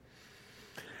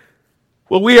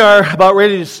Well, we are about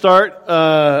ready to start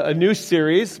a new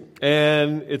series,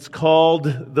 and it's called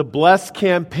the Bless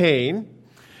Campaign.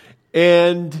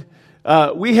 And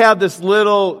we have this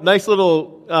nice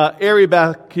little area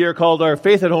back here called our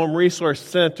Faith at Home Resource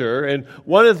Center. And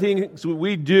one of the things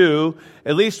we do,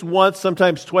 at least once,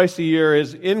 sometimes twice a year,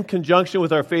 is in conjunction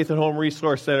with our Faith at Home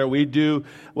Resource Center, we do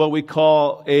what we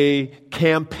call a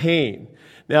campaign.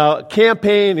 Now, a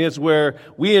campaign is where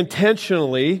we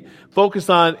intentionally focus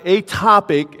on a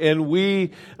topic and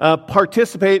we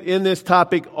participate in this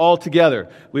topic all together.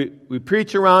 We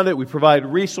preach around it, we provide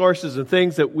resources and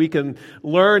things that we can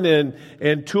learn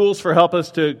and tools for help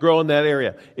us to grow in that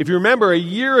area. If you remember, a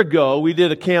year ago, we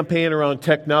did a campaign around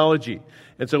technology.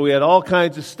 And so we had all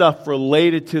kinds of stuff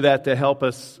related to that to help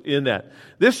us in that.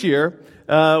 This year,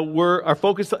 our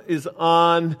focus is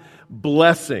on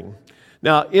blessing.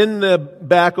 Now, in the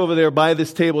back over there by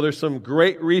this table, there's some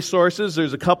great resources.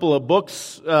 There's a couple of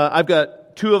books. I've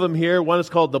got two of them here. One is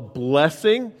called The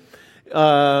Blessing,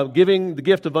 Giving the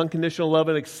Gift of Unconditional Love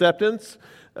and Acceptance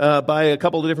by a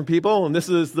couple of different people. And this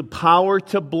is The Power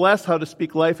to Bless, How to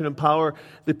Speak Life and Empower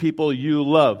the People You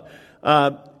Love.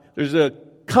 There's a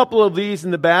couple of these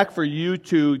in the back for you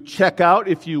to check out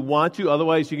if you want to.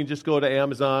 Otherwise, you can just go to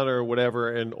Amazon or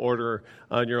whatever and order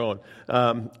on your own.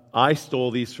 I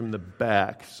stole these from the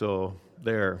back, so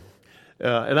there.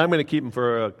 And I'm going to keep them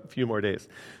for a few more days.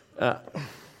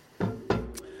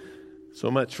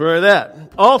 So much for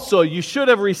that. Also, you should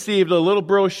have received a little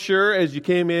brochure as you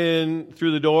came in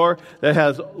through the door that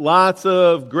has lots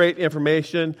of great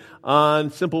information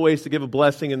on simple ways to give a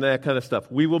blessing and that kind of stuff.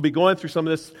 We will be going through some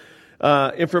of this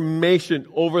information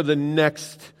over the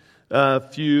next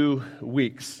few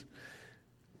weeks.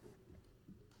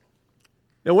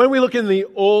 Now, when we look in the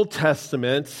Old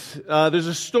Testament, there's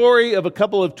a story of a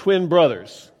couple of twin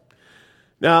brothers.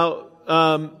 Now,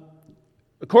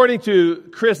 according to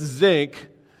Chris Zink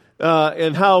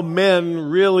and how men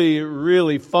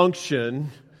really function,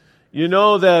 you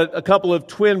know that a couple of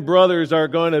twin brothers are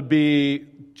going to be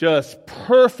just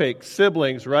perfect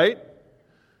siblings, right?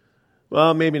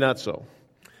 Well, maybe not so.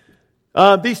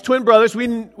 These twin brothers, we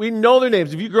know their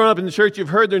names. If you've grown up in the church, you've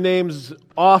heard their names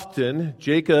often,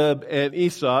 Jacob and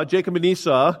Esau. Jacob and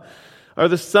Esau are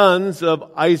the sons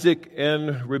of Isaac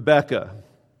and Rebekah.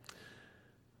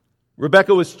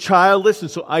 Rebekah was childless, and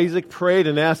so Isaac prayed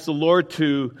and asked the Lord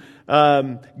to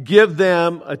give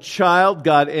them a child.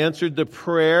 God answered the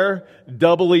prayer,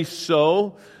 doubly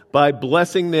so, by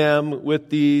blessing them with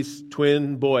these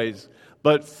twin boys.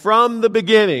 But from the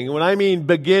beginning, when I mean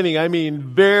beginning, I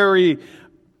mean very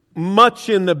much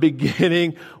in the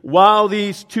beginning, while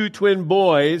these two twin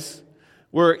boys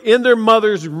were in their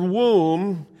mother's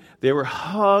womb, they were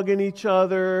hugging each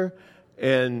other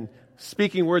and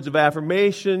speaking words of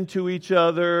affirmation to each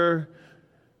other.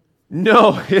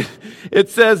 No, it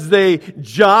says they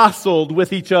jostled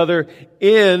with each other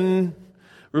in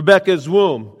Rebekah's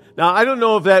womb. Now, I don't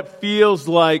know if that feels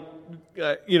like,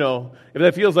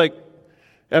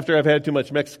 after I've had too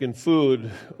much Mexican food,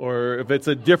 or if it's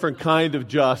a different kind of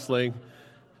jostling.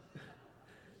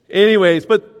 Anyways,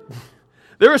 but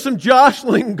there was some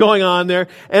jostling going on there,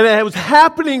 and it was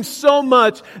happening so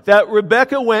much that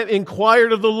Rebekah went and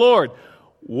inquired of the Lord,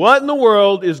 what in the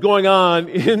world is going on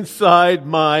inside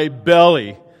my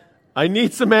belly? I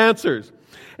need some answers.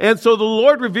 And so the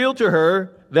Lord revealed to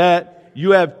her that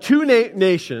you have two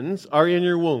nations are in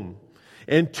your womb,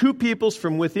 and two peoples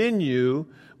from within you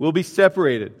will be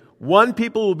separated. One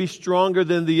people will be stronger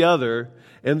than the other,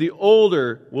 and the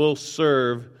older will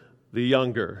serve the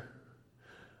younger.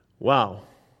 Wow.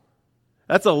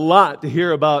 That's a lot to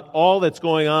hear about all that's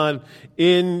going on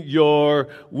in your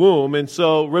womb. And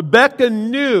so Rebekah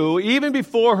knew, even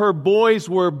before her boys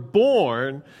were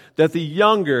born, that the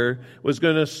younger was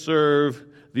going to serve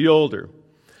the older.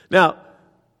 Now,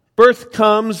 birth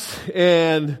comes,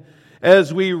 and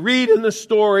as we read in the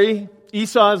story,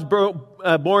 Esau is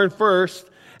born first,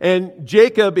 and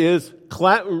Jacob is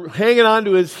hanging on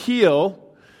to his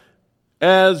heel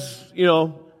as,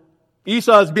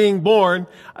 Esau is being born.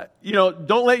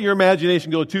 Don't let your imagination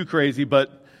go too crazy,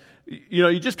 but,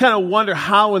 you just kind of wonder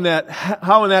how in that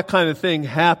kind of thing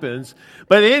happens.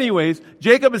 But anyways,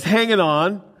 Jacob is hanging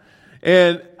on,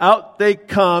 and out they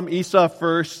come, Esau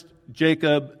first,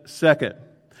 Jacob second.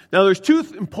 Now, there's two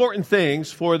important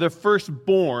things for the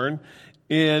firstborn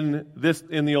in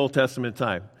the Old Testament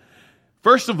time.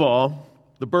 First of all,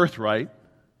 the birthright,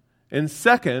 and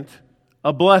second,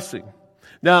 a blessing.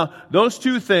 Now, those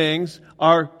two things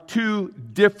are two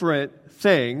different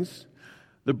things.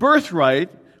 The birthright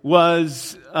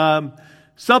was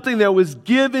something that was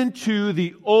given to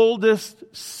the oldest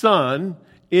son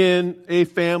in a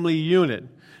family unit.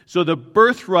 So the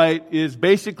birthright is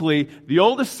basically the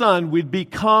oldest son would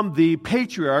become the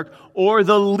patriarch or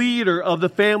the leader of the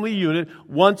family unit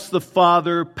once the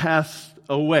father passed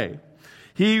away.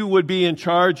 He would be in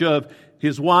charge of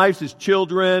his wives, his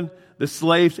children, the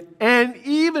slaves, and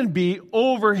even be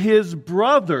over his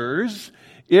brothers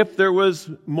if there was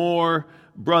more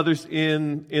brothers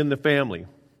in the family.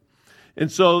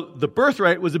 And so the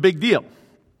birthright was a big deal.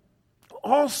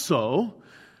 Also,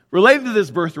 related to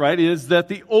this birthright is that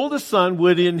the oldest son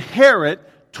would inherit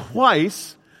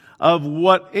twice of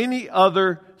what any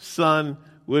other son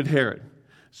would inherit.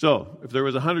 So, if there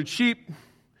was 100 sheep,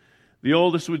 the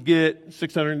oldest would get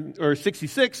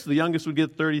 66, the youngest would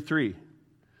get 33.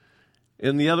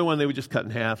 And the other one they would just cut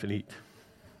in half and eat.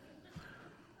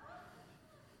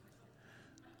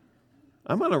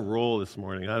 I'm on a roll this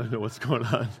morning. I don't know what's going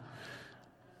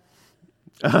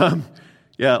on.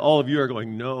 Yeah, all of you are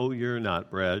going, no, you're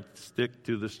not, Brad. Stick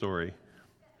to the story.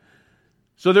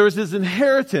 So there was this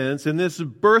inheritance and this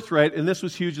birthright, and this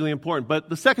was hugely important. But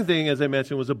the second thing, as I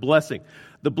mentioned, was a blessing.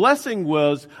 The blessing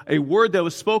was a word that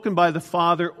was spoken by the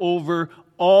father over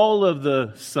all of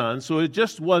the sons. So it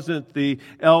just wasn't the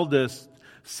eldest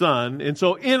son. And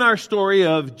so in our story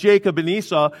of Jacob and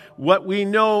Esau, what we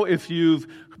know, if you've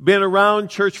been around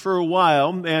church for a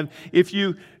while, and if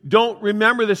you don't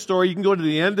remember this story, you can go to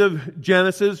the end of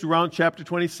Genesis, around chapter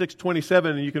 26,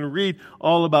 27, and you can read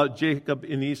all about Jacob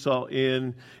and Esau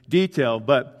in detail.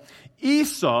 But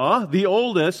Esau, the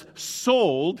oldest,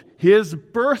 sold his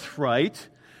birthright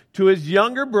to his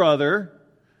younger brother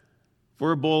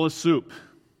for a bowl of soup.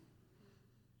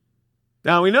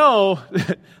 Now we know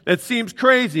that seems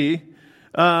crazy,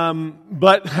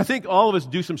 but I think all of us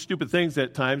do some stupid things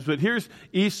at times. But here's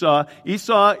Esau.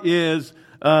 Esau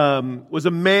was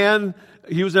a man.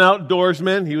 He was an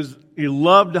outdoorsman. He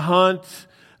loved to hunt.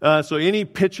 So any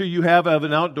picture you have of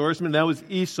an outdoorsman, that was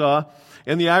Esau.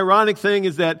 And the ironic thing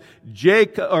is that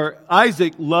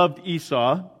Isaac loved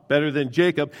Esau better than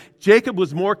Jacob. Jacob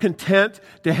was more content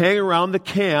to hang around the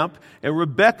camp, and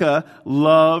Rebekah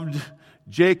loved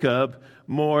Jacob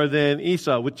more than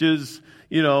Esau, which is,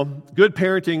 good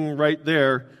parenting right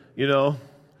there,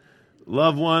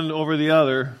 love one over the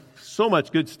other. So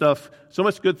much good stuff, so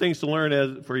much good things to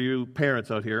learn for you parents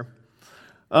out here.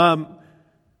 But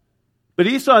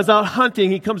Esau is out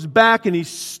hunting. He comes back and he's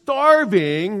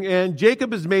starving, and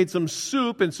Jacob has made some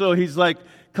soup, and so he's like,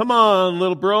 come on,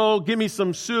 little bro, give me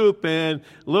some soup. And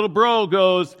little bro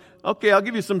goes, okay, I'll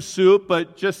give you some soup,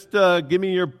 but just give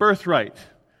me your birthright.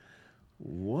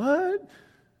 What?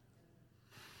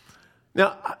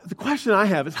 Now, the question I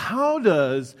have is, how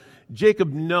does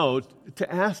Jacob know to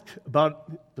ask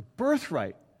about the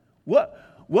birthright? What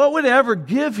would ever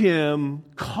give him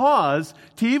cause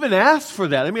to even ask for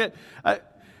that? I mean,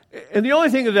 and the only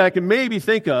thing that I can maybe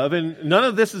think of, and none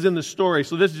of this is in the story,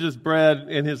 so this is just Brad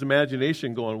and his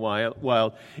imagination going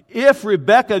wild. If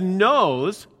Rebekah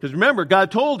knows, because remember,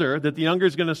 God told her that the younger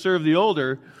is going to serve the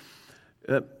older,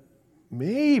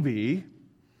 maybe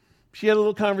she had a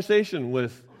little conversation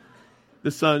with the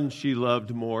son she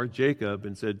loved more, Jacob,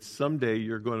 and said, someday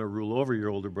you're going to rule over your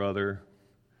older brother.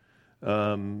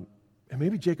 And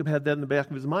maybe Jacob had that in the back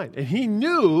of his mind. And he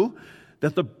knew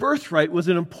that the birthright was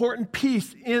an important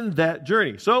piece in that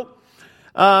journey. So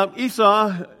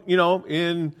Esau,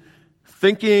 in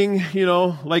thinking,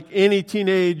 like any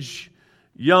teenage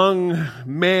young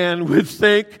man would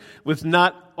think, with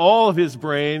not all of his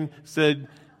brain, said,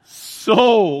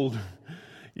 sold.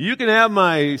 You can have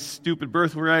my stupid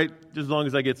birthright just as long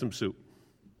as I get some soup.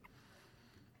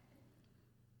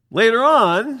 Later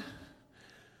on,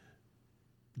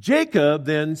 Jacob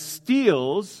then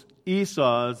steals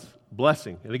Esau's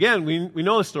blessing. And again, we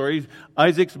know the story.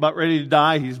 Isaac's about ready to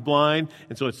die. He's blind.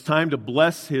 And so it's time to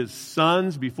bless his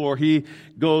sons before he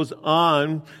goes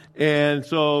on. And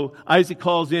so Isaac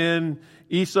calls in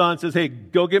Esau and says, hey,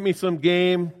 go get me some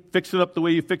game. Fix it up the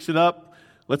way you fix it up.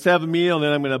 Let's have a meal, and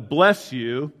then I'm going to bless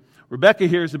you. Rebekah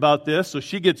hears about this, so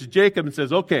she gets Jacob and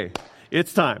says, okay,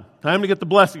 it's time. Time to get the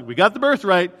blessing. We got the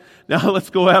birthright. Now let's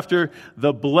go after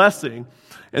the blessing.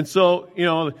 And so,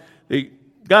 they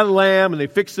got a lamb, and they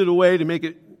fixed it away to make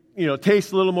it,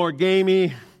 taste a little more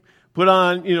gamey. Put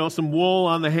on, some wool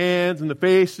on the hands and the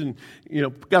face, and,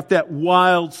 got that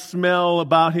wild smell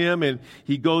about him. And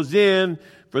he goes in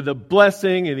for the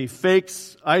blessing, and he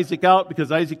fakes Isaac out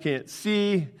because Isaac can't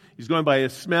see. He's going by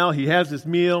his smell. He has his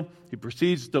meal. He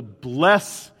proceeds to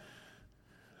bless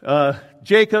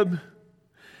Jacob.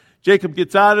 Jacob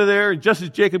gets out of there, and just as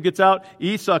Jacob gets out,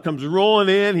 Esau comes rolling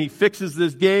in. He fixes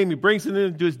this game. He brings it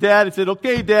in to his dad. He said,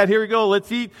 okay, Dad, here we go.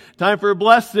 Let's eat. Time for a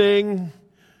blessing.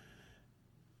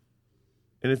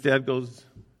 And his dad goes,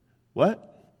 what?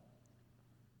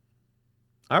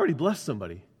 I already blessed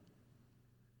somebody.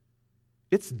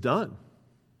 It's done.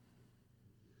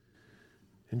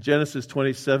 In Genesis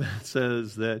 27, it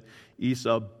says that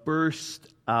Esau burst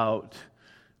out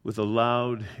with a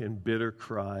loud and bitter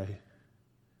cry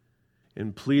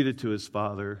and pleaded to his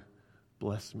father,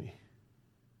 bless me.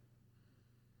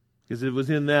 Because it was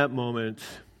in that moment,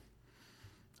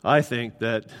 I think,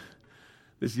 that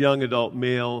this young adult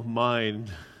male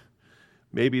mind,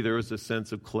 maybe there was a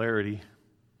sense of clarity.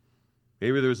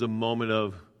 Maybe there was a moment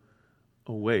of,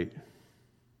 oh wait,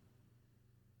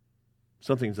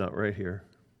 something's not right here.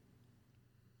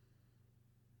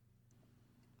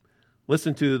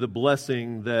 Listen to the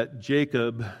blessing that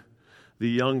Jacob, the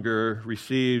younger,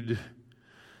 received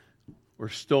or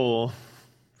stole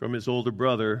from his older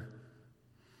brother.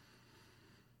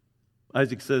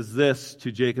 Isaac says this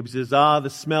to Jacob. He says, the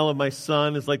smell of my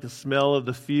son is like the smell of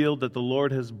the field that the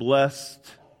Lord has blessed.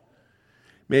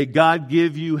 May God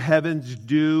give you heaven's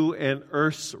dew and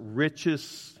earth's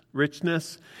richness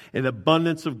and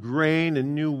abundance of grain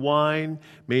and new wine.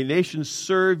 May nations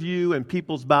serve you and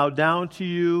peoples bow down to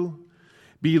you.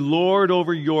 Be Lord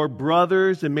over your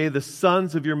brothers, and may the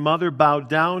sons of your mother bow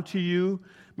down to you.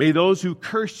 May those who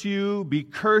curse you be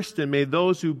cursed, and may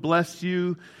those who bless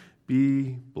you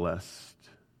be blessed.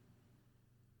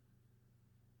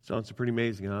 Sounds pretty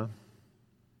amazing, huh?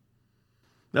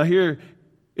 Now here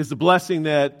is the blessing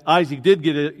that Isaac did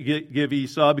give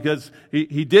Esau, because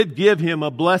he did give him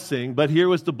a blessing, but here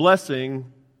was the blessing.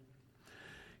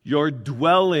 Your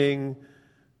dwelling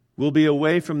will be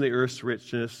away from the earth's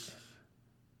richness,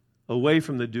 away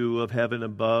from the dew of heaven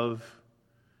above.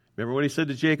 Remember what he said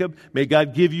to Jacob? May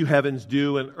God give you heaven's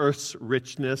dew and earth's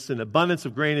richness and abundance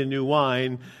of grain and new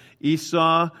wine.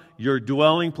 Esau, your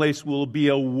dwelling place will be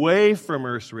away from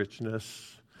earth's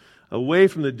richness, away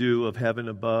from the dew of heaven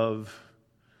above.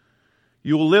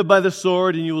 You will live by the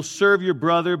sword and you will serve your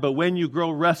brother, but when you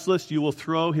grow restless, you will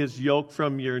throw his yoke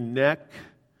from your neck.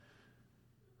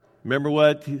 Remember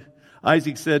what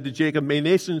Isaac said to Jacob, may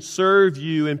nations serve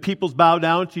you and peoples bow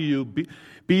down to you.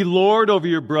 Be Lord over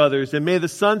your brothers, and may the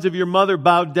sons of your mother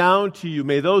bow down to you.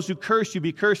 May those who curse you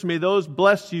be cursed. May those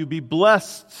bless you be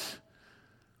blessed.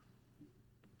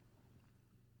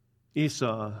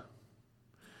 Esau,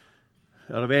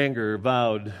 out of anger,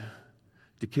 vowed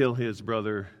to kill his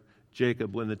brother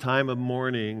Jacob when the time of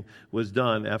mourning was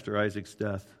done after Isaac's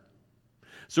death.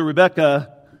 So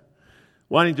Rebekah,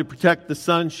 wanting to protect the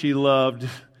son she loved,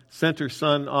 sent her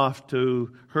son off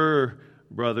to her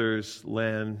brother's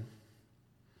land.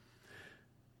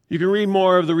 You can read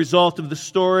more of the result of the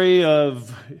story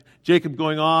of Jacob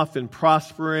going off and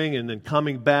prospering and then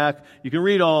coming back. You can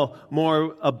read all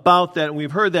more about that, and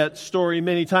we've heard that story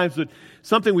many times, but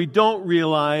something we don't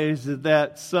realize is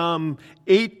that some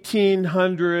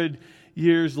 1,800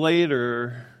 years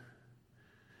later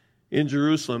in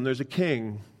Jerusalem, there's a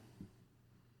king.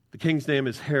 The king's name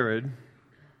is Herod.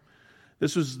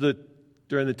 This was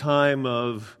during the time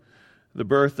of the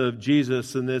birth of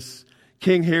Jesus, and this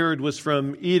King Herod was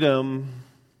from Edom.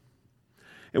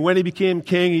 And when he became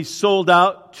king, he sold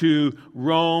out to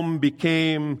Rome,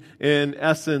 became, in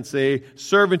essence, a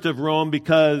servant of Rome,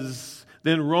 because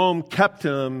then Rome kept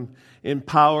him in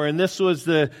power. And this was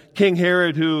the King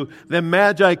Herod who the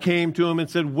Magi came to him and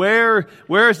said, Where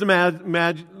is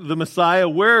the Messiah?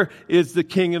 Where is the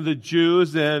King of the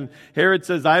Jews? And Herod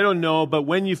says, I don't know, but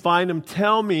when you find him,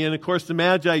 tell me. And of course, the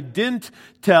Magi didn't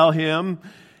tell him.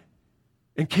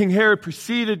 And King Herod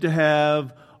proceeded to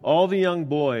have all the young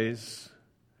boys,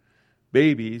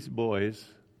 boys,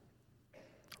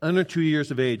 under 2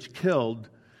 years of age, killed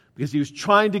because he was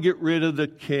trying to get rid of the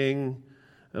King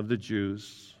of the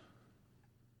Jews.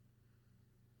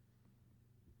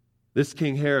 This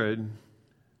King Herod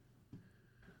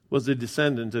was a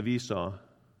descendant of Esau.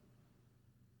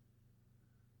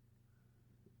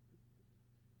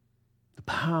 The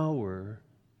power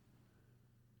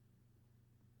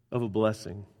of a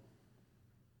blessing.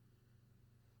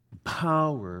 The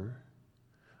power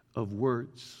of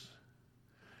words.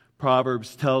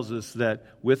 Proverbs tells us that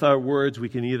with our words we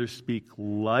can either speak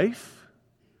life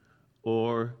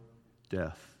or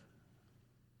death.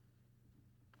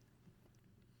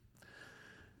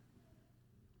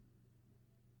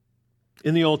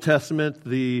 In the Old Testament,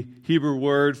 the Hebrew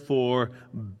word for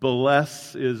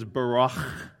bless is barach.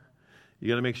 You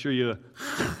got to make sure you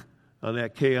on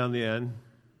that K on the end.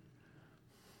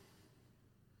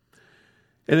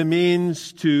 And it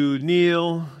means to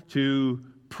kneel, to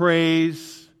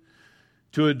praise,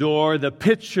 to adore. The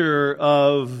picture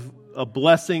of a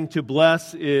blessing to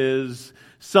bless is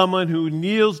someone who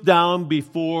kneels down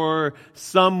before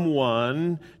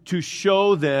someone to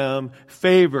show them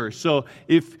favor. So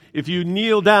if you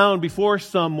kneel down before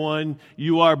someone,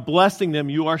 you are blessing them.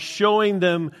 You are showing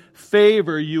them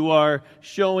favor. You are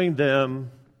showing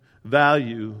them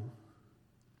value.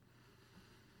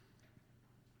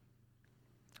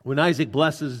 When Isaac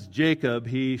blesses Jacob,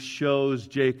 he shows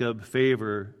Jacob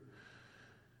favor.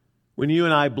 When you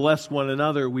and I bless one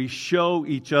another, we show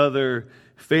each other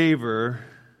favor.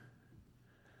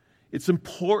 It's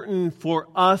important for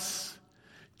us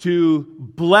to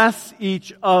bless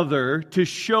each other, to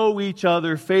show each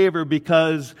other favor,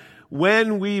 because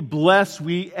when we bless,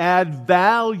 we add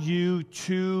value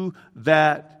to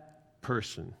that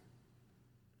person.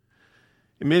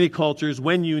 In many cultures,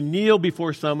 when you kneel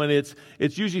before someone, it's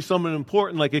usually someone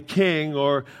important like a king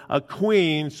or a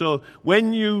queen. So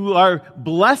when you are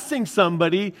blessing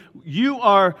somebody, you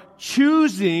are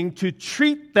choosing to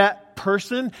treat that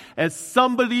person as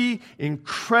somebody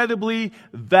incredibly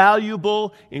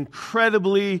valuable,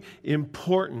 incredibly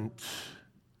important.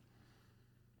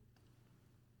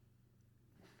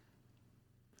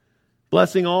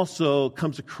 Blessing also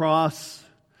comes across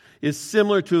is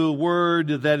similar to a word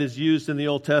that is used in the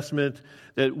Old Testament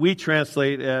that we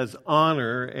translate as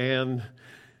honor. And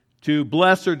to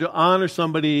bless or to honor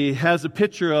somebody has a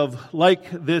picture of like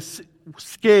this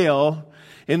scale.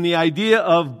 And the idea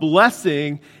of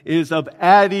blessing is of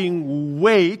adding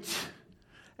weight,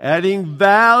 adding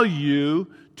value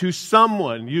to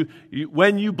someone.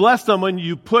 When you bless someone,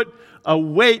 you put a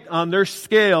weight on their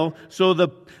scale, so the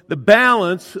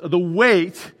balance, the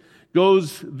weight,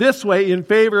 goes this way in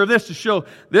favor of this, to show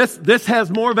this has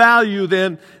more value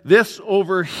than this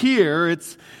over here.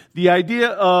 It's the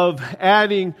idea of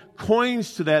adding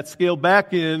coins to that scale.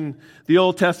 Back in the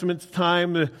Old Testament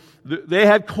time, they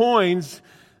had coins,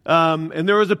 and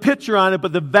there was a picture on it,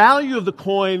 but the value of the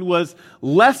coin was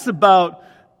less about,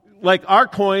 like our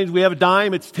coins, we have a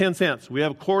dime, it's 10 cents. We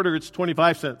have a quarter, it's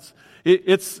 25 cents.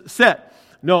 It's set.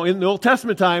 No, in the Old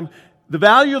Testament time, the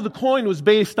value of the coin was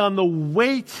based on the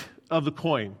weight of the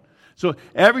coin. So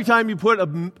every time you put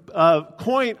a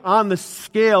coin on the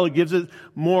scale, it gives it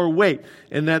more weight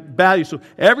and that value. So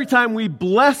every time we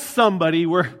bless somebody,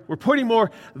 we're putting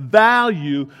more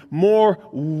value, more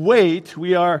weight.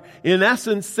 We are, in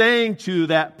essence, saying to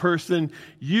that person,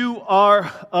 you are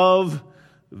of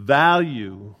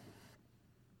value.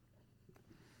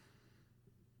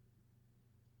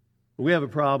 We have a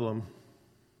problem.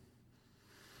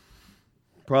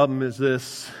 The problem is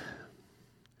this: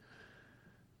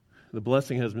 the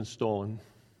blessing has been stolen.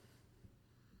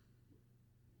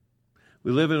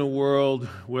 We live in a world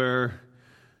where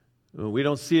we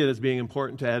don't see it as being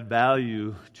important to add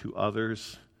value to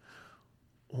others,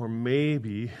 or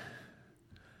maybe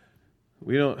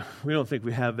we don't think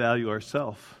we have value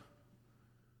ourselves,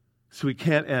 so we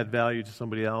can't add value to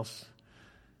somebody else.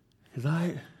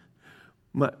 Because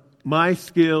my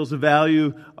scales of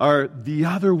value are the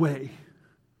other way.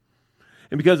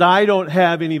 And because I don't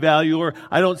have any value, or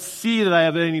I don't see that I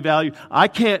have any value, I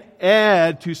can't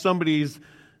add to somebody's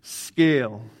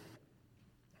scale.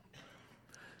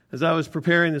 As I was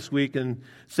preparing this week and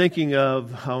thinking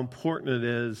of how important it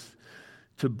is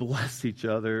to bless each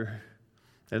other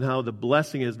and how the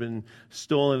blessing has been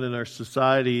stolen in our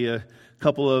society, a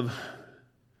couple of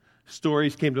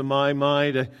stories came to my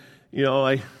mind.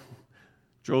 I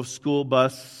drove school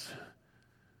bus,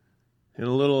 and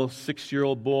a little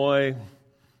 6-year-old boy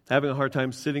having a hard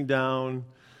time sitting down,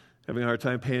 having a hard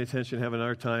time paying attention, having a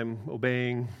hard time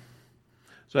obeying.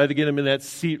 So I had to get him in that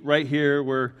seat right here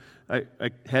where I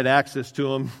had access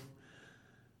to him.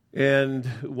 And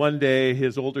one day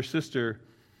his older sister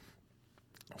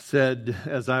said,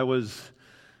 as I was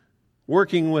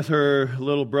working with her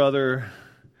little brother,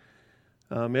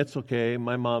 it's okay,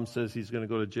 my mom says he's going to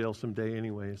go to jail someday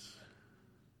anyways.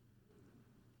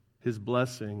 His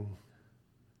blessing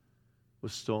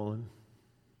was stolen.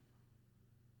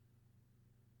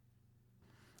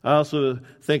 I also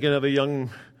thinking of a young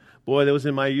boy that was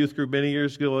in my youth group many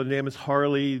years ago. His name is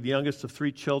Harley, the youngest of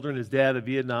 3 children. His dad, a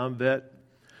Vietnam vet.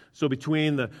 So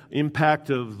between the impact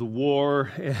of the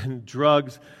war and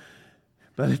drugs,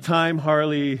 by the time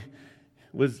Harley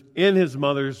was in his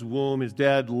mother's womb, his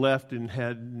dad left and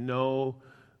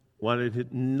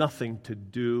wanted nothing to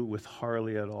do with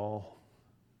Harley at all.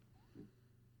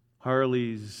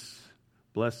 Harley's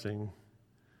blessing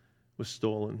was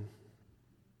stolen.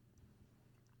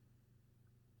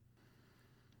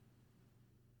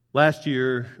 Last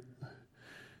year,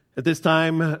 At this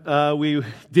time, we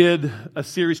did a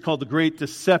series called The Great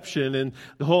Deception, and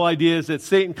the whole idea is that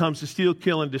Satan comes to steal,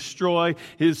 kill, and destroy.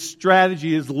 His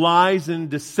strategy is lies and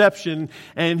deception,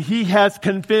 and he has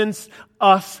convinced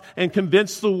us and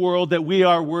convinced the world that we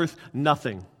are worth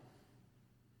nothing.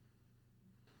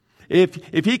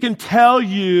 If he can tell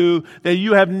you that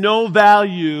you have no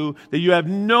value, that you have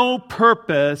no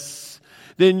purpose,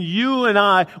 then you and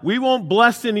I, we won't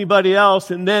bless anybody else,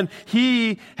 and then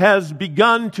he has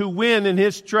begun to win in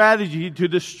his strategy to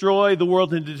destroy the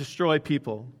world and to destroy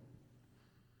people.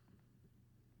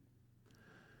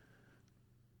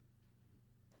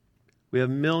 We have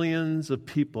millions of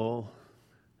people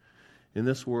in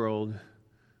this world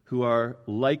who are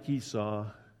like Esau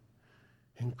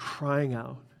and crying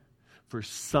out for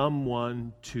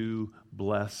someone to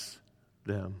bless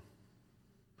them.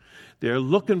 They're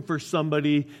looking for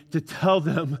somebody to tell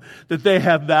them that they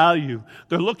have value.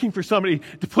 They're looking for somebody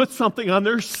to put something on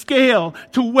their scale,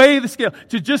 to weigh the scale,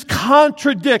 to just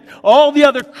contradict all the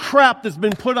other crap that's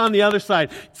been put on the other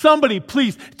side. Somebody,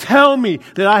 please tell me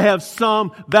that I have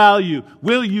some value.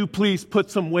 Will you please put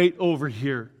some weight over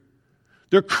here?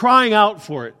 They're crying out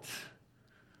for it.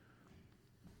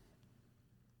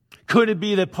 Could it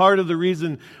be that part of the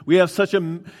reason we have such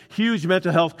a huge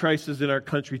mental health crisis in our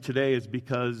country today is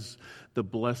because the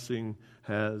blessing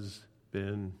has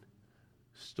been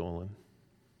stolen?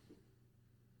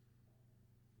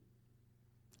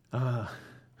 But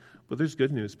there's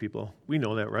good news, people. We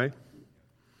know that, right?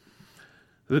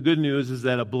 The good news is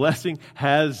that a blessing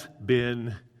has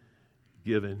been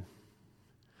given.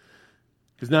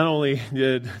 Because not only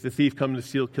did the thief come to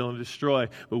steal, kill, and destroy,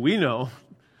 but we know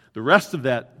the rest of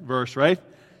that verse, right?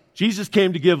 Jesus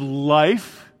came to give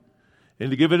life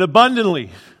and to give it abundantly.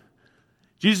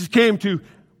 Jesus came to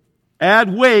add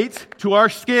weight to our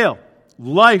scale.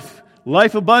 Life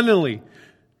abundantly.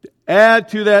 To add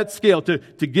to that scale, to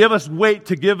give us weight,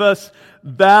 to give us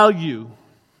value.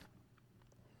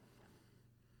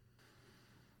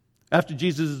 After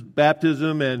Jesus'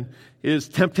 baptism and his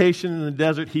temptation in the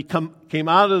desert, he came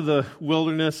out of the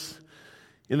wilderness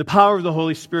in the power of the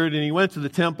Holy Spirit, and he went to the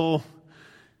temple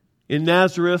in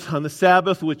Nazareth on the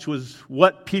Sabbath, which was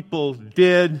what people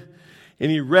did, and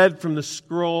he read from the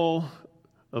scroll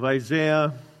of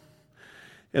Isaiah.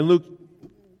 And Luke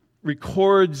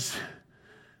records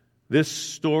this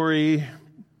story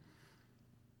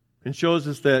and shows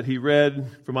us that he read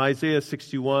from Isaiah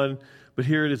 61, but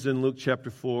here it is in Luke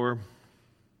chapter 4.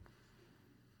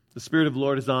 The Spirit of the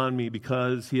Lord is on me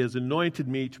because he has anointed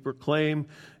me to proclaim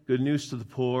good news to the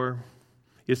poor.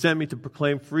 He has sent me to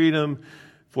proclaim freedom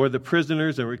for the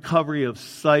prisoners and recovery of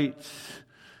sight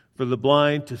for the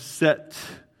blind, to set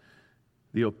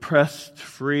the oppressed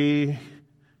free,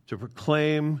 to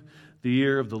proclaim the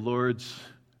year of the Lord's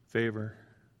favor.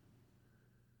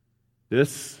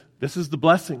 This is the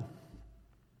blessing.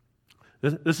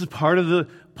 This is part of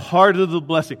the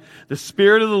blessing. The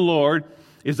Spirit of the Lord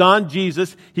is on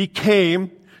Jesus. He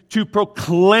came to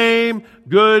proclaim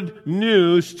good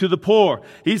news to the poor.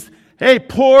 Hey,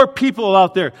 poor people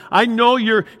out there, I know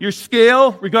your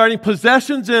scale regarding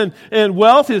possessions and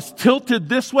wealth is tilted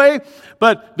this way,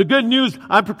 but the good news,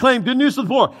 I proclaim good news to the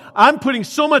poor. I'm putting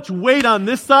so much weight on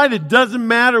this side, it doesn't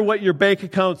matter what your bank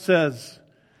account says.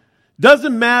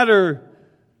 Doesn't matter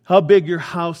how big your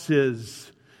house is,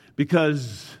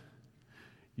 because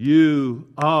you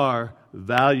are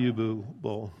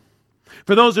valuable.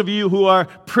 For those of you who are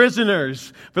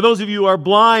prisoners, for those of you who are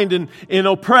blind and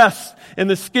oppressed, and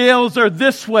the scales are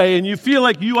this way, and you feel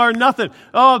like you are nothing.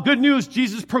 Oh, good news,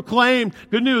 Jesus proclaimed.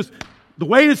 Good news. The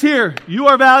weight is here. You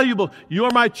are valuable. You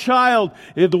are my child.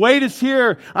 The weight is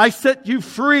here. I set you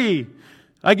free.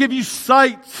 I give you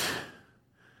sight.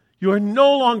 You are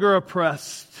no longer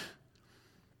oppressed.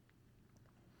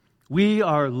 We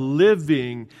are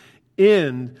living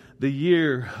in the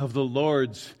year of the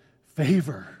Lord's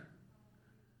favor.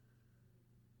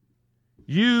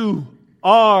 You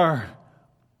are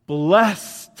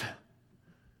blessed.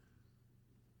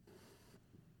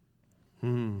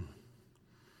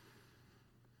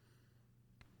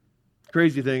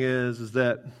 Crazy thing is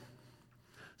that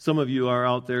some of you are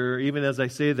out there, even as I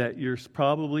say that, you're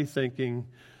probably thinking,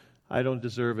 I don't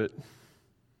deserve it.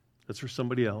 That's for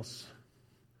somebody else.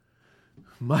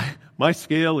 My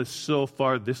scale is so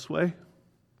far this way,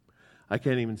 I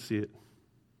can't even see it.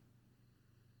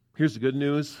 Here's the good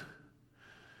news.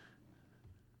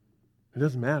 It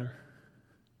doesn't matter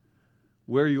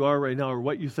where you are right now or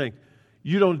what you think.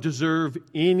 You don't deserve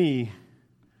any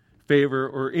favor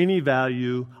or any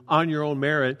value on your own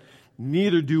merit.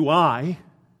 Neither do I.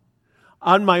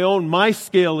 On my own, my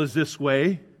scale is this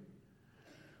way.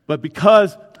 But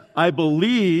because I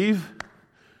believe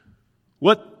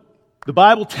what the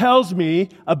Bible tells me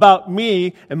about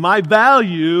me and my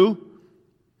value,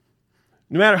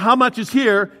 no matter how much is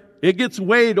here, it gets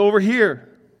weighed over here.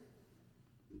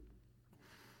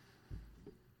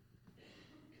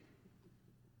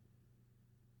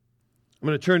 I'm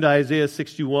going to turn to Isaiah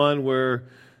 61, where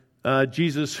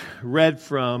Jesus read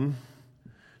from,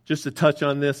 just to touch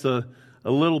on this a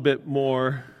little bit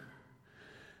more.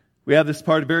 We have this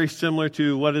part very similar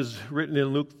to what is written in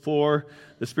Luke 4.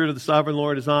 The Spirit of the Sovereign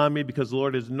Lord is on me, because the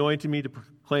Lord has anointed me to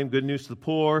proclaim good news to the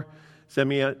poor, send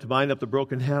me out to bind up the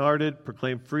brokenhearted,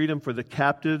 proclaim freedom for the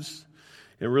captives,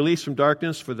 and release from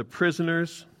darkness for the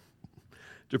prisoners,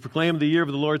 to proclaim the year of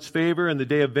the Lord's favor and the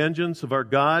day of vengeance of our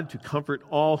God, to comfort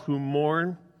all who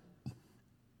mourn,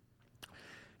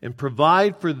 and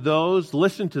provide for those,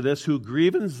 listen to this, who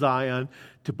grieve in Zion,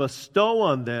 to bestow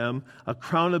on them a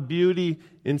crown of beauty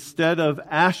instead of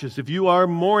ashes. If you are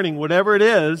mourning, whatever it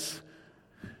is,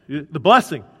 the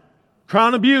blessing,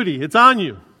 crown of beauty, it's on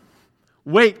you.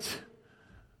 Wait,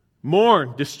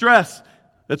 mourn, distress,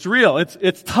 that's real.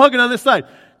 It's tugging on this side.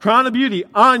 Crown of beauty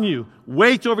on you.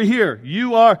 Wait over here.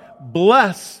 You are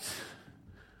blessed.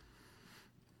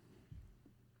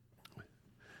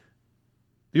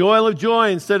 The oil of joy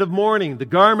instead of mourning. The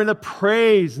garment of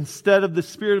praise instead of the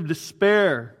spirit of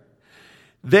despair.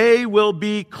 They will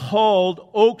be called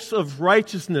oaks of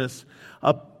righteousness,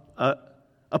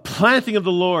 a planting of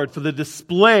the Lord for the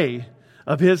display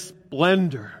of His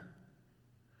splendor.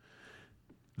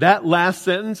 That last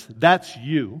sentence, that's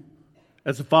you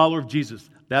as a follower of Jesus.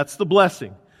 That's the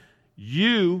blessing.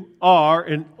 You are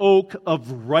an oak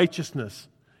of righteousness.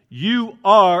 You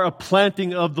are a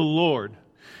planting of the Lord.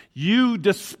 You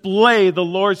display the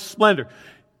Lord's splendor.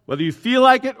 Whether you feel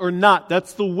like it or not,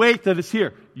 that's the weight that is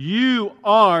here. You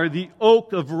are the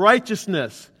oak of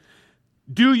righteousness.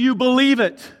 Do you believe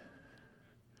it?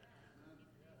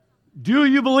 Do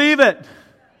you believe it?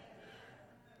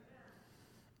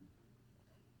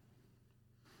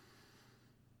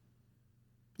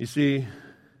 You see,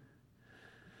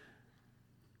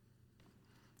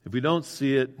 if we don't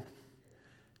see it,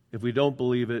 if we don't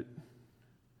believe it,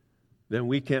 then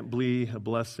we can't be a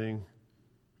blessing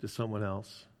to someone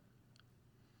else.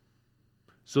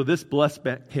 So this Bless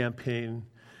campaign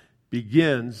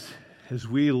begins as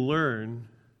we learn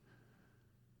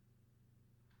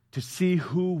to see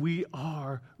who we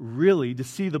are really, to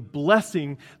see the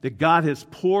blessing that God has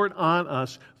poured on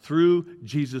us through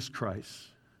Jesus Christ.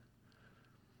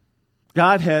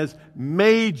 God has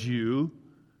made you,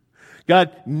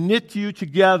 God knit you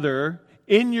together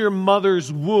in your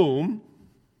mother's womb.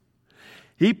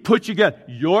 He put you together.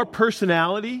 Your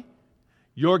personality,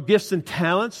 your gifts and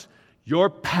talents, your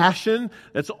passion,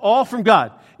 that's all from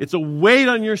God. It's a weight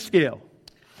on your scale.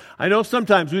 I know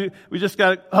sometimes we just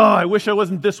got, I wish I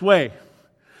wasn't this way.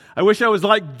 I wish I was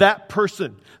like that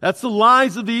person. That's the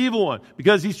lies of the evil one,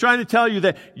 because he's trying to tell you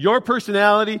that your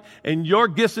personality and your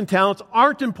gifts and talents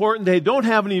aren't important. They don't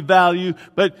have any value,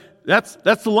 but that's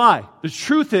the lie. The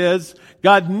truth is,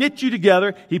 God knit you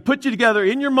together. He put you together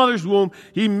in your mother's womb.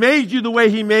 He made you the way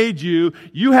He made you.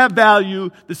 You have value.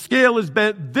 The scale is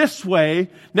bent this way.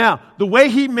 Now, the way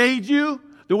He made you,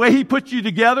 the way He put you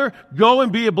together, go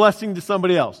and be a blessing to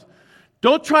somebody else.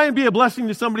 Don't try and be a blessing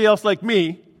to somebody else like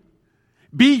me.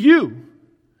 Be you.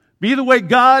 Be the way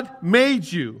God made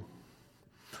you.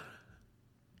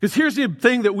 Because here's the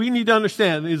thing that we need to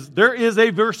understand is there is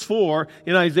a verse 4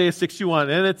 in Isaiah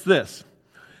 61, and it's this.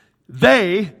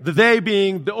 They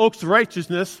being the oaks of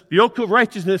righteousness, the oak of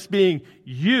righteousness being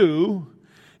you,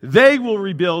 they will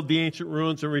rebuild the ancient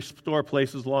ruins and restore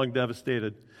places long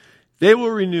devastated. They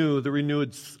will renew the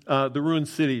ruined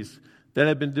cities that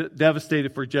have been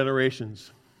devastated for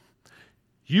generations.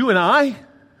 You and I,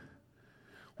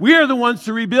 we are the ones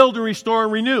to rebuild and restore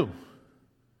and renew.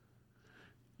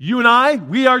 You and I,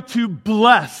 we are to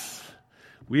bless.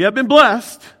 We have been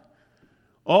blessed.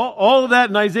 All of that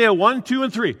in Isaiah 1, 2,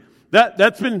 and 3.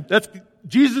 That's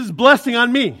Jesus' blessing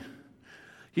on me.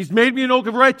 He's made me an oak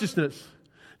of righteousness.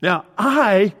 Now,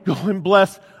 I go and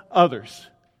bless others.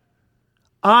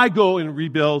 I go and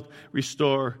rebuild,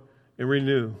 restore, and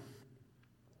renew.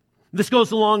 This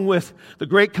goes along with the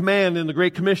Great Command and the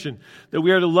Great Commission, that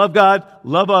we are to love God,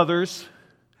 love others,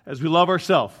 as we love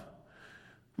ourselves.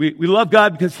 We love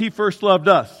God because He first loved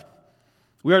us.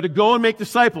 We are to go and make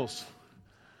disciples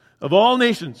of all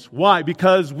nations. Why?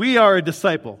 Because we are a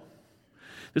disciple.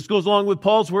 This goes along with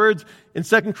Paul's words in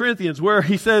 2 Corinthians, where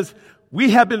he says,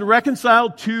 we have been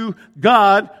reconciled to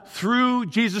God through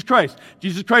Jesus Christ.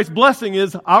 Jesus Christ's blessing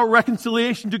is our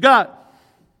reconciliation to God.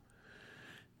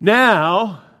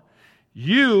 Now,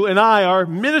 You and I are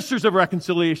ministers of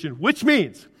reconciliation, which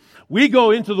means we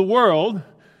go into the world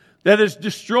that is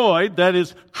destroyed, that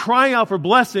is crying out for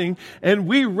blessing, and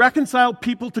we reconcile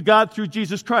people to God through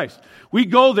Jesus Christ. We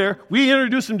go there, we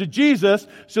introduce them to Jesus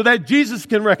so that Jesus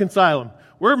can reconcile them.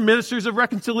 We're ministers of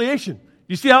reconciliation.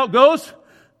 You see how it goes?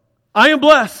 I am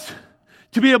blessed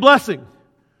to be a blessing.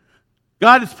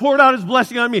 God has poured out His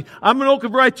blessing on me. I'm an oak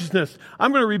of righteousness.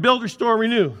 I'm going to rebuild, restore, and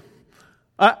renew.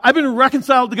 I've been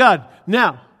reconciled to God.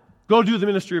 Now, go do the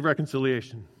ministry of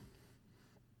reconciliation.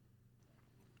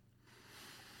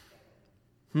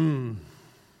 Some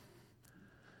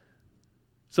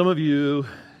of you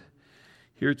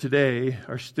here today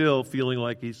are still feeling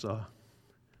like Esau.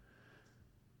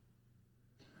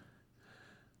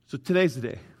 So today's the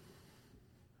day.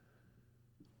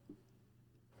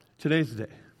 Today's the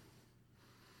day.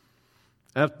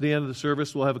 After the end of the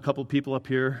service, we'll have a couple people up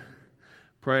here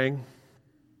praying.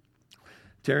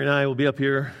 Terry and I will be up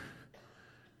here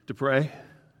to pray.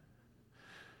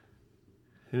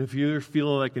 And if you're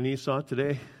feeling like an Esau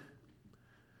today,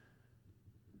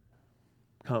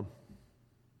 come.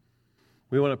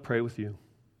 We want to pray with you.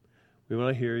 We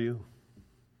want to hear you.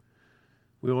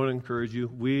 We want to encourage you.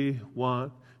 We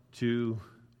want to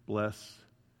bless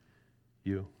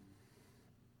you.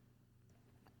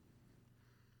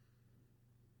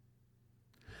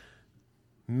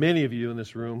 Many of you in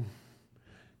this room,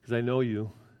 because I know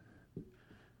you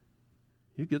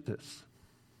get this.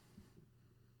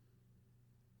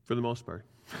 For the most part.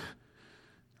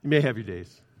 You may have your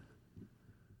days.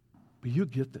 But you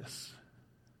get this.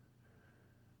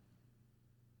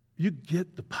 You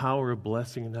get the power of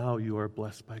blessing, and now you are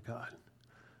blessed by God.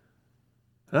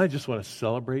 And I just want to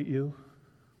celebrate you.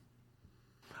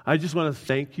 I just want to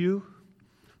thank you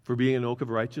for being an oak of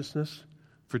righteousness,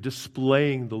 for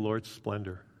displaying the Lord's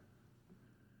splendor.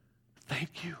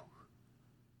 Thank you.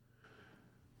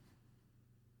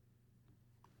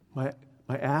 My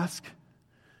ask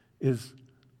is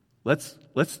let's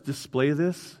display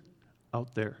this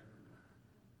out there.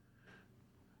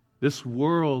 This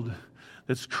world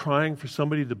that's crying for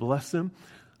somebody to bless them,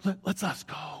 let's us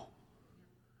go.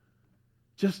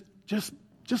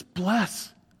 Just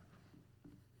bless.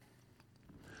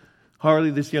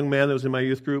 Harley, this young man that was in my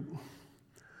youth group,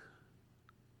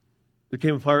 there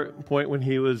came a point when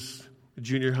he was a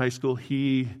junior in high school,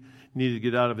 he needed to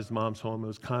get out of his mom's home. It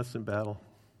was a constant battle.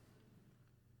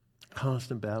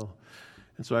 Constant battle.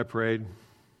 And so I prayed,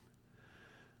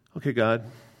 okay, God,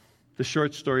 the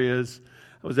short story is,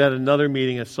 I was at another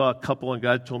meeting, I saw a couple, and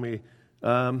God told me,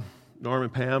 Norm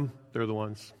and Pam, they're the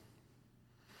ones.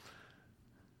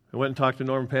 I went and talked to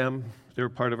Norm and Pam. They were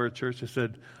part of our church. I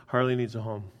said, Harley needs a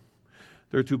home.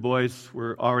 Their two boys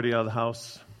were already out of the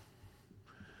house.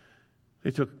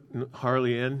 They took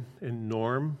Harley in, and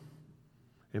Norm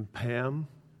and Pam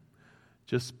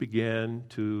just began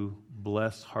to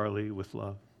bless Harley with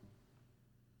love.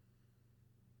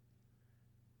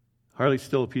 Harley's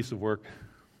still a piece of work.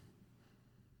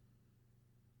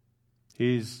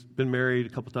 He's been married a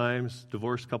couple times,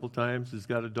 divorced a couple times. He's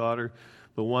got a daughter.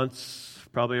 But once,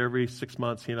 probably every 6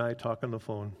 months, he and I talk on the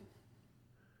phone.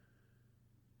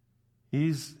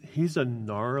 He's a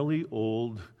gnarly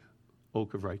old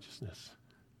oak of righteousness.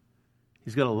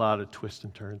 He's got a lot of twists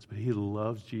and turns, but he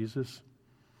loves Jesus.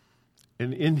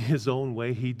 And in his own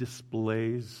way, he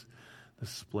displays the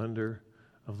splendor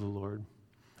of the Lord.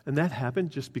 And that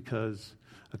happened just because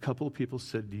a couple of people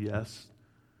said yes.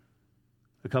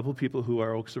 A couple of people who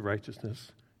are oaks of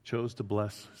righteousness chose to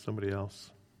bless somebody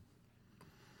else.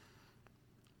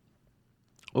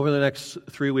 Over the next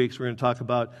 3 weeks, we're going to talk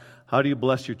about how do you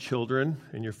bless your children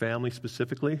and your family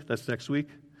specifically. That's next week.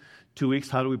 2 weeks,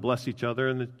 how do we bless each other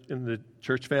in the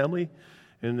church family?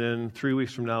 And then 3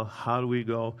 weeks from now, how do we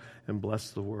go and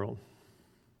bless the world?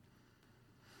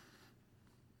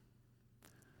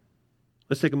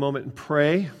 Let's take a moment and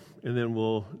pray, and then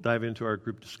we'll dive into our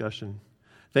group discussion.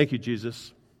 Thank you,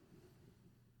 Jesus,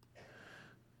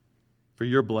 for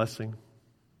your blessing.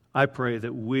 I pray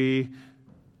that we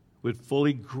would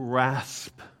fully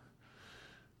grasp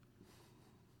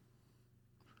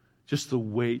just the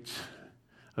weight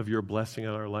of your blessing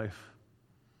on our life.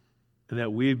 And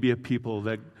that we'd be a people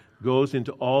that goes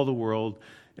into all the world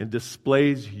and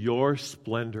displays your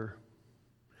splendor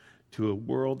to a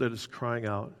world that is crying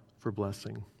out for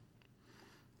blessing.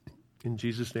 In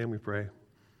Jesus' name we pray.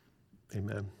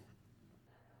 Amen.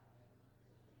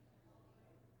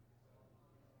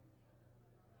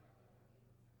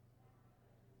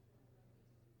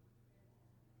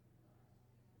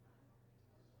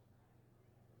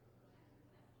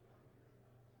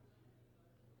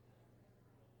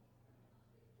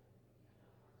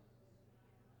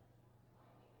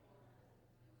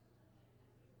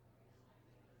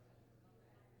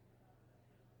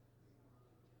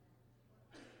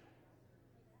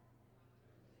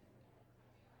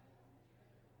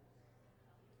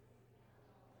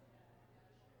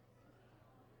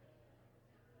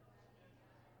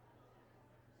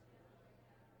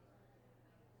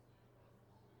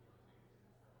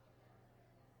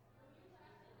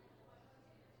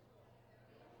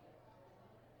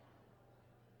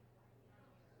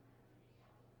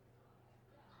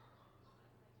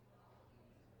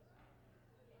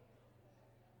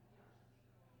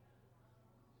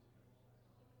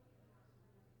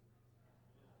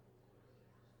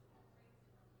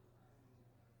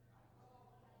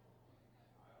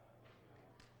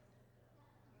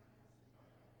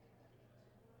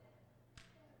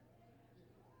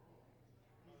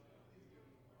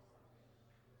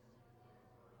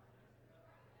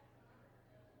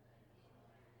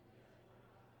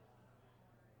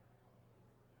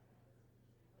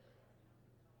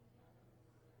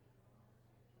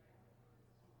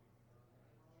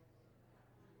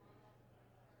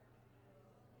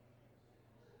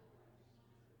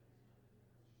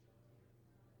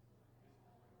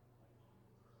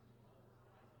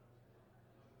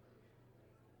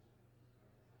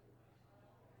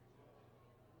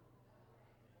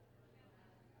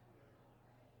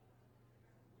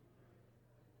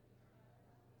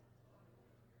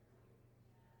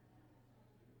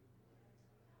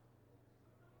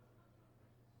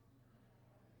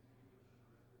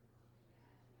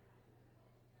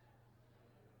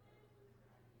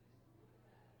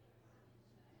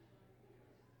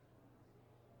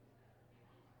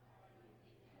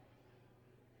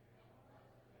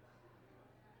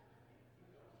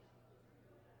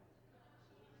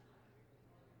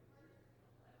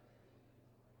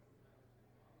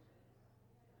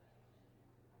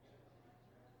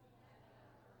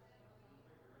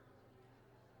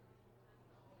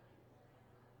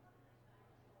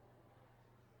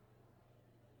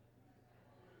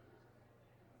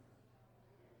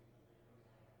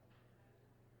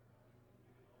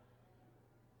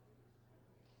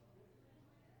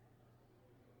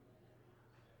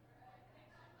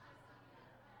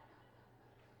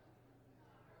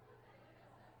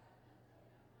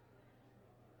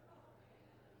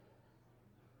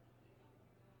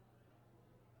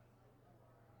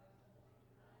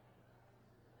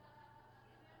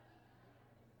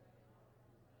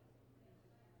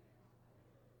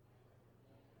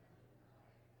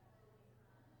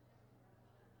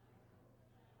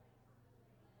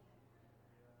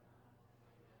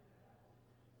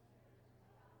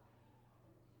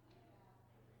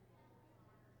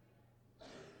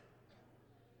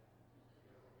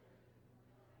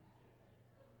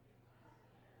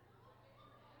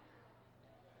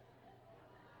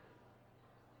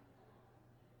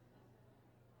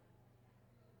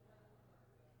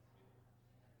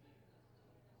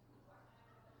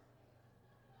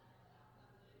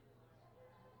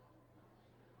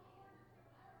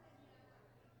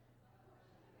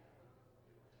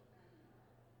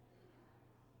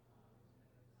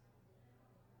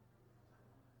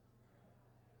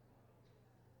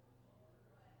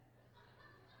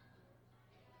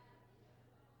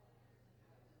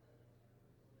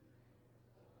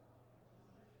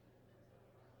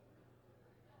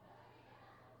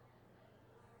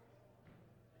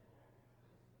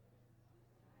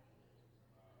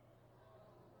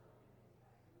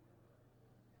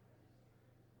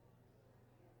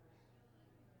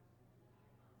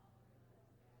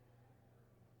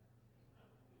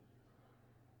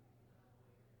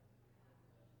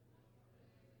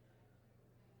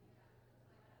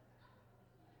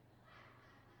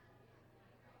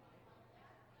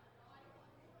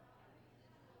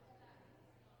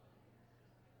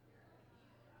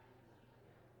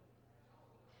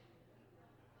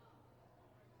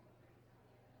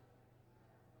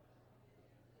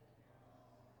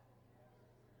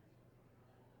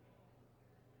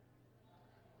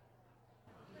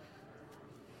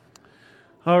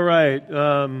 All right.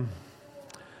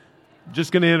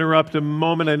 Just going to interrupt a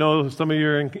moment. I know some of you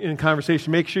are in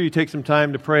conversation. Make sure you take some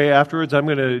time to pray afterwards. I'm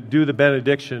going to do the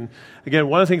benediction. Again,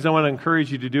 one of the things I want to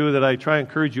encourage you to do that I try to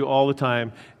encourage you all the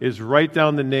time is write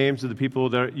down the names of the people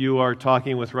that you are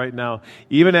talking with right now.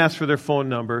 Even ask for their phone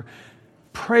number.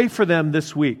 Pray for them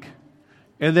this week.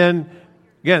 And then,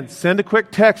 again, send a quick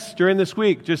text during this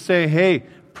week. Just say, hey,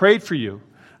 prayed for you.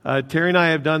 Terry and I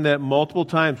have done that multiple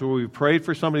times where we prayed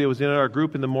for somebody that was in our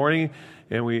group in the morning,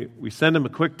 and we send them a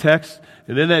quick text,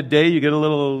 and then that day you get a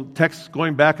little text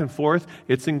going back and forth.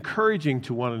 It's encouraging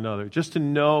to one another just to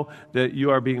know that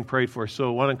you are being prayed for. So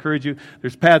I want to encourage you.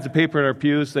 There's pads of paper in our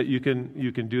pews that you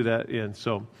can do that in.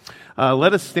 So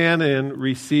let us stand and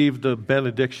receive the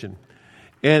benediction.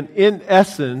 And in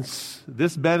essence,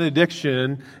 this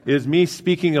benediction is me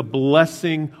speaking a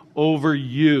blessing over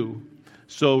you.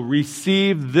 So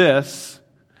receive this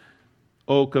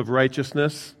oak of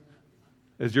righteousness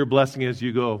as your blessing as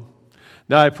you go.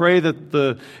 Now I pray that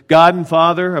the God and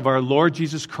Father of our Lord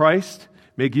Jesus Christ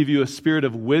may give you a spirit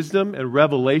of wisdom and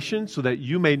revelation so that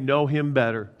you may know Him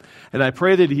better. And I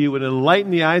pray that He would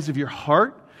enlighten the eyes of your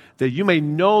heart, that you may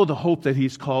know the hope that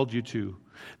He's called you to,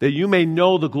 that you may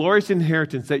know the glorious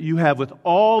inheritance that you have with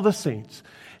all the saints,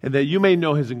 and that you may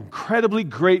know His incredibly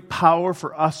great power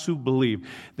for us who believe.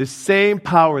 The same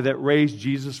power that raised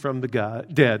Jesus from the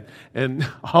dead. And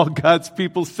all God's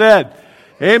people said,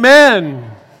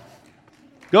 Amen.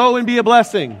 Go and be a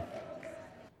blessing.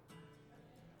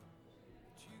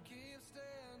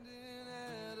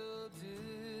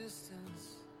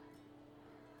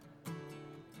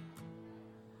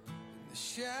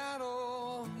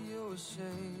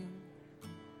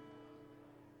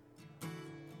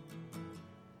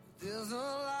 There's a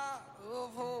light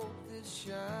of hope that's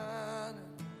shining.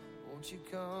 Won't you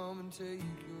come and take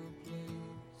your place?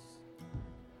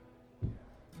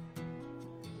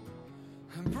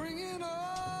 And bring it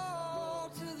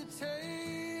all to the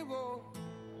table.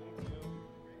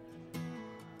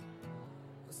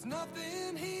 There's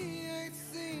nothing He ain't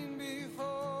seen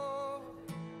before.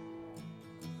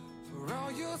 For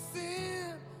all your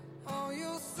sin, all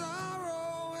your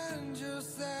sorrow and your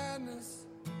sadness,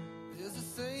 there's a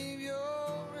Savior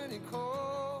and He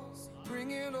calls.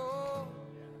 Bring it all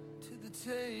to the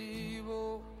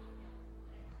table.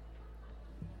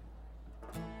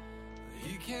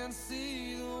 He can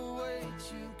see the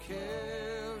weight you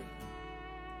carry,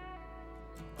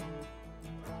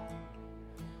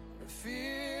 the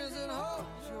fears that hold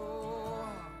your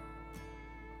heart.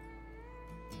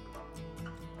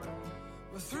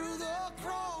 But through the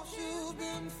cross you've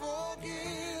been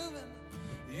forgiven.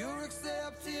 You're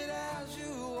accepted as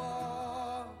you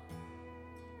are.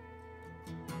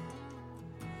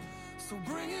 So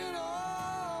bring it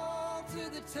all to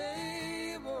the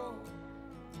table.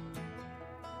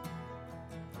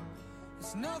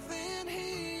 There's nothing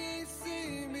He ain't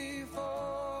seen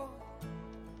before.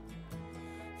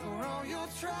 For all your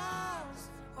trials,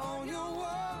 all your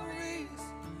worries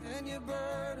and your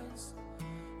burdens,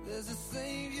 there's a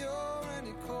Savior and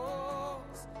He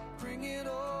calls. Bring it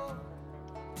all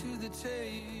to the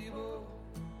table.